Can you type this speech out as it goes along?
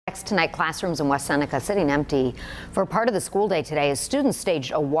Tonight, classrooms in West Seneca sitting empty for part of the school day today as students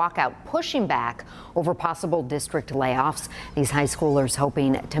staged a walkout pushing back over possible district layoffs. These high schoolers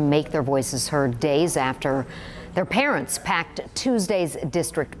hoping to make their voices heard days after their parents packed Tuesday's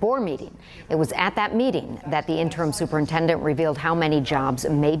district board meeting. It was at that meeting that the interim superintendent revealed how many jobs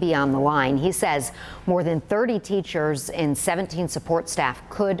may be on the line. He says more than 30 teachers and 17 support staff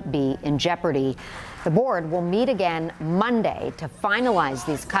could be in jeopardy. The board will meet again Monday to finalize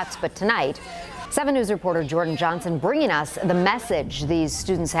these cuts, but tonight, 7 News reporter Jordan Johnson bringing us the message these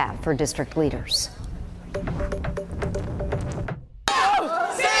students have for district leaders.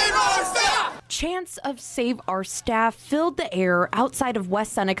 Chants of Save Our Staff filled the air outside of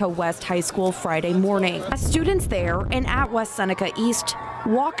West Seneca West High School Friday morning. As students there and at West Seneca East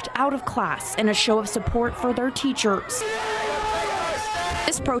walked out of class in a show of support for their teachers.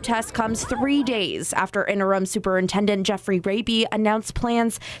 This protest comes 3 days after interim superintendent Jeffrey Raby announced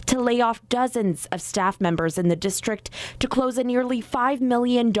plans to lay off dozens of staff members in the district to close a nearly $5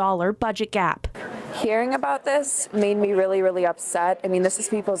 million budget gap. Hearing about this made me really upset. I mean, this is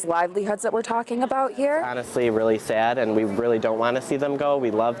people's livelihoods that we're talking about here. Honestly, really sad, and we really don't want to see them go.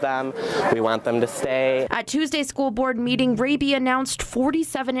 We love them. We want them to stay. At Tuesday's school board meeting, Raby announced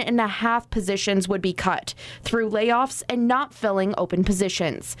 47.5 positions would be cut through layoffs and not filling open positions.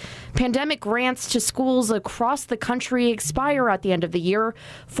 Pandemic grants to schools across the country expire at the end of the year,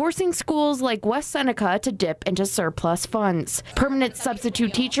 forcing schools like West Seneca to dip into surplus funds. Permanent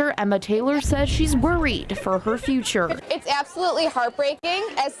substitute teacher Emma Taylor says she's worried for her future. It's absolutely heartbreaking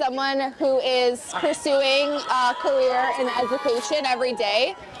as someone who is pursuing a career in education every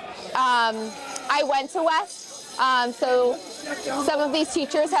day. I went to West, so some of these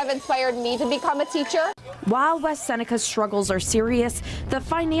teachers have inspired me to become a teacher. While West Seneca's struggles are serious, the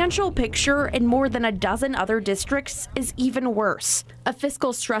financial picture in more than a dozen other districts is even worse. A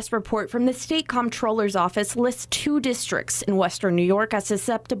fiscal stress report from the state comptroller's office lists 2 districts in western New York as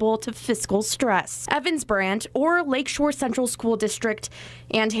susceptible to fiscal stress: Evans Brandt or Lakeshore Central School District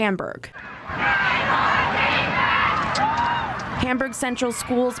and Hamburg. Hamburg Central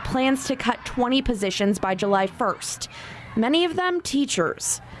Schools plans to cut 20 positions by July 1st, many of them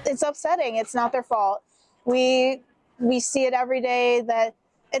teachers. It's upsetting. It's not their fault. We see it every day that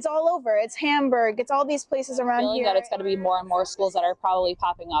it's all over. It's Hamburg. It's all these places around here. That it's going to be more and more schools that are probably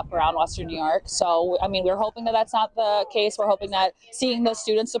popping up around Western New York. So, I mean, we're hoping that that's not the case. We're hoping that seeing the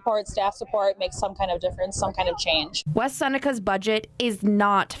student support, staff support makes some kind of difference, some kind of change. West Seneca's budget is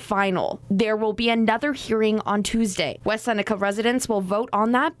not final. There will be another hearing on Tuesday. West Seneca residents will vote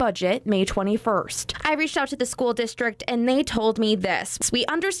on that budget May 21st. I reached out to the school district and they told me this: we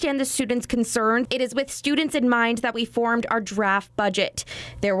understand the students' concerns. It is with students in mind that we formed our draft budget.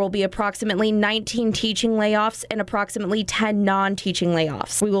 There will be approximately 19 teaching layoffs and approximately 10 non-teaching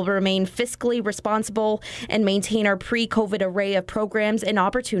layoffs. We will remain fiscally responsible and maintain our pre-COVID array of programs and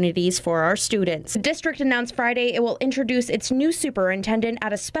opportunities for our students. The district announced Friday it will introduce its new superintendent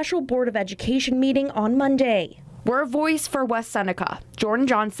at a special Board of Education meeting on Monday. We're a voice for West Seneca. Jordan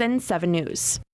Johnson, 7 News.